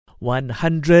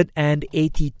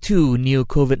182 new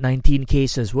COVID-19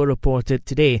 cases were reported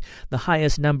today, the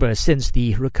highest number since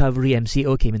the Recovery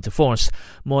RMCO came into force.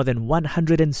 More than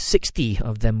 160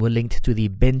 of them were linked to the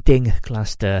Benteng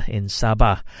cluster in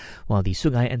Sabah, while the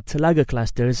Sungai and Telaga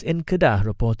clusters in Kedah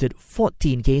reported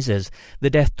 14 cases. The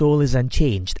death toll is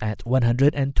unchanged at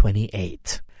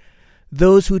 128.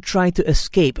 Those who try to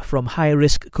escape from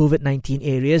high-risk COVID-19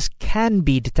 areas can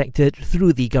be detected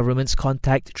through the government's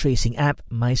contact tracing app,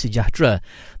 MySejahtera.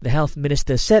 The Health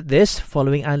Minister said this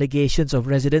following allegations of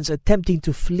residents attempting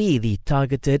to flee the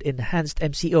targeted enhanced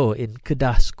MCO in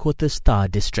Kedah's Kota Star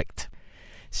district.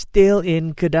 Still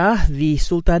in Kedah, the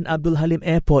Sultan Abdul Halim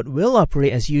Airport will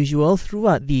operate as usual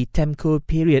throughout the TEMCO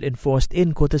period enforced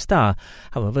in Kota Star.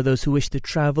 However, those who wish to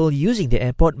travel using the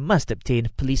airport must obtain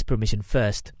police permission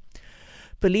first.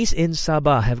 Police in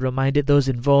Sabah have reminded those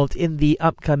involved in the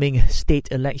upcoming state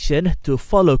election to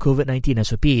follow COVID-19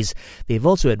 SOPs. They've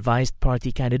also advised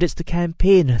party candidates to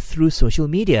campaign through social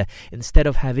media instead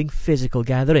of having physical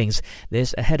gatherings.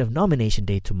 This ahead of nomination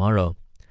day tomorrow.